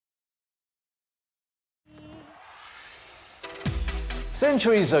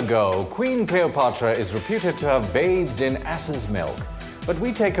Centuries ago, Queen Cleopatra is reputed to have bathed in ass's milk. But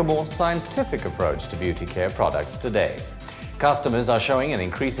we take a more scientific approach to beauty care products today. Customers are showing an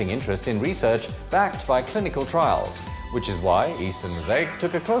increasing interest in research backed by clinical trials, which is why Eastern Mosaic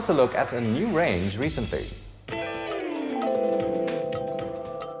took a closer look at a new range recently.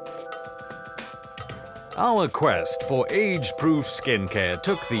 Our quest for age-proof skincare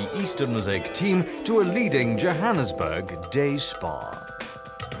took the Eastern Mosaic team to a leading Johannesburg day spa.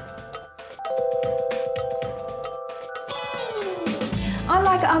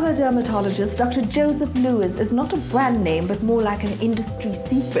 Unlike other dermatologists, Dr. Joseph Lewis is not a brand name, but more like an industry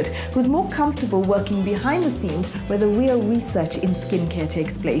secret, who's more comfortable working behind the scenes where the real research in skincare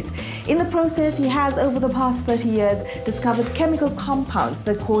takes place. In the process, he has, over the past 30 years, discovered chemical compounds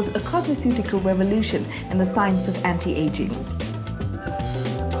that cause a cosmeceutical revolution in the science of anti-aging.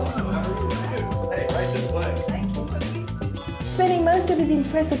 Spending most of his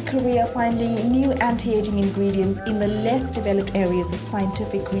impressive career finding new anti-aging ingredients in the less developed areas of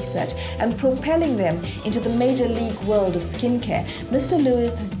scientific research and propelling them into the major league world of skincare, Mr.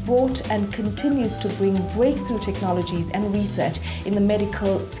 Lewis has brought and continues to bring breakthrough technologies and research in the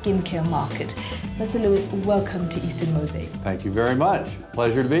medical skincare market. Mr. Lewis, welcome to Eastern Mosaic. Thank you very much.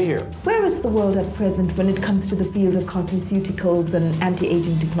 Pleasure to be here. Where is the world at present when it comes to the field of cosmeceuticals and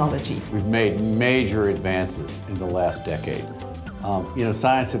anti-aging technology? We've made major advances in the last decade.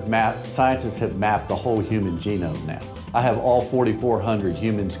 Scientists have mapped the whole human genome now. I have all 4,400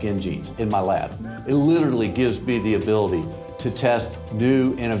 human skin genes in my lab. It literally gives me the ability to test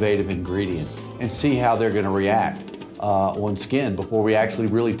new innovative ingredients and see how they're going to react on skin before we actually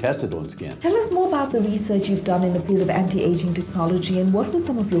really test it on skin. Tell us more about the research you've done in the field of anti-aging technology and what were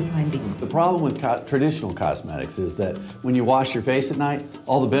some of your findings? The problem with traditional cosmetics is that when you wash your face at night,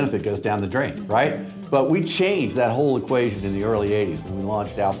 all the benefit goes down the drain, right? But we changed that whole equation in the early 80s when we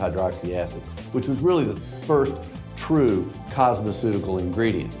launched alpha hydroxy acid, which was really the first true cosmeceutical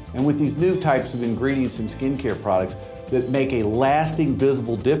ingredient. And with these new types of ingredients in skincare products that make a lasting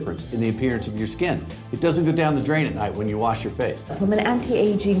visible difference in the appearance of your skin. It doesn't go down the drain at night when you wash your face. From an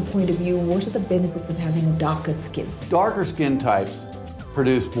anti-aging point of view, what are the benefits of having a darker skin? Darker skin types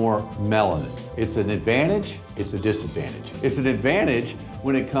produce more melanin. It's an advantage, it's a disadvantage. It's an advantage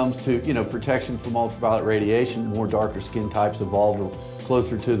when it comes to, protection from ultraviolet radiation. More darker skin types evolved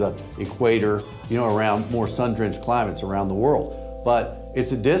closer to the equator, around more sun-drenched climates around the world. But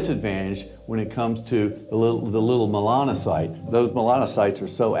it's a disadvantage when it comes to the little melanocyte. Those melanocytes are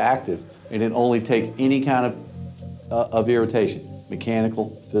so active, and it only takes any kind of irritation,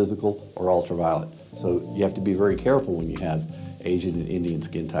 mechanical, physical, or ultraviolet. So you have to be very careful when you have Asian and Indian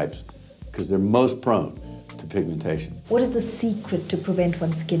skin types, because they're most prone to pigmentation. What is the secret to prevent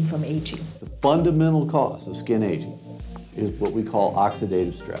one's skin from aging? The fundamental cause of skin aging is what we call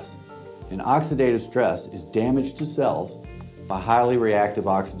oxidative stress. And oxidative stress is damage to cells by highly reactive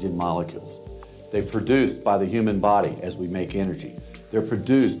oxygen molecules. They're produced by the human body as we make energy. They're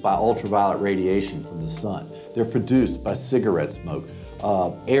produced by ultraviolet radiation from the sun. They're produced by cigarette smoke,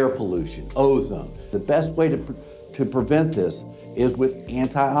 air pollution, ozone. The best way to prevent this is with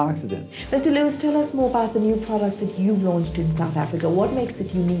antioxidants. Mr. Lewis, tell us more about the new product that you've launched in South Africa. What makes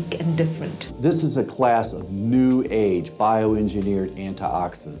it unique and different? This is a class of new age bioengineered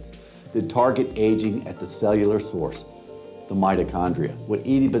antioxidants that target aging at the cellular source, the mitochondria. What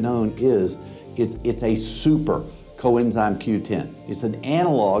Idebenone is, it's a super coenzyme Q10. It's an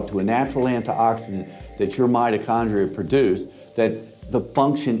analog to a natural antioxidant that your mitochondria produce, that the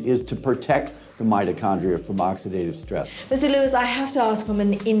function is to protect the mitochondria from oxidative stress. Mr. Lewis, I have to ask from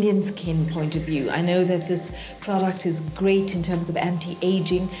an Indian skin point of view. I know that this product is great in terms of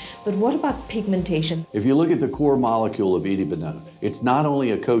anti-aging, but what about pigmentation? If you look at the core molecule of Idebenone, it's not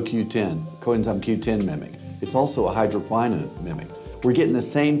only a coenzyme Q10 mimic, it's also a hydroquinone mimic. We're getting the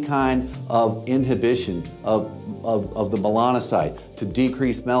same kind of inhibition of the melanocyte to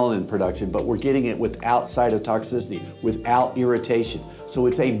decrease melanin production, but we're getting it without cytotoxicity, without irritation. So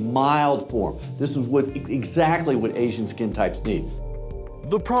it's a mild form. This is exactly what Asian skin types need.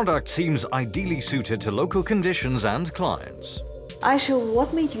 The product seems ideally suited to local conditions and clients. Ayesha,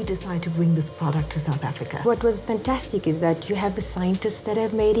 what made you decide to bring this product to South Africa? What was fantastic is that you have the scientists that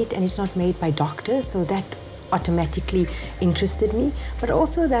have made it, and it's not made by doctors, so that automatically interested me, but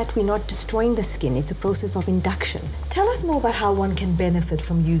also that we're not destroying the skin. It's a process of induction. Tell us more about how one can benefit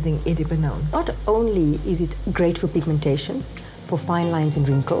from using Idebenone. Not only is it great for pigmentation, for fine lines and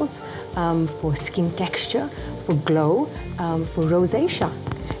wrinkles, for skin texture, for glow, for rosacea.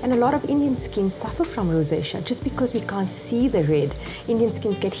 And a lot of Indian skins suffer from rosacea just because we can't see the red. Indian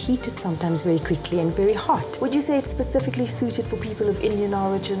skins get heated sometimes very quickly and very hot. Would you say it's specifically suited for people of Indian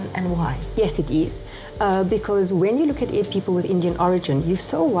origin, and why? Yes, it is. Because when you look at people with Indian origin, you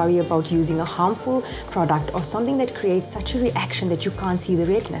so worry about using a harmful product or something that creates such a reaction that you can't see the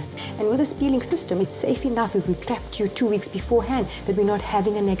redness. And with this peeling system, it's safe enough if we prepped you 2 weeks beforehand that we're not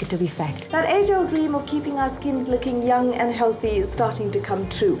having a negative effect. That age-old dream of keeping our skins looking young and healthy is starting to come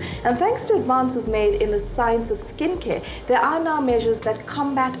true. And thanks to advances made in the science of skincare, there are now measures that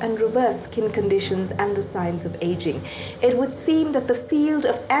combat and reverse skin conditions and the signs of aging. It would seem that the field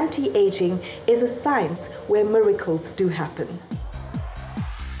of anti-aging is a science where miracles do happen.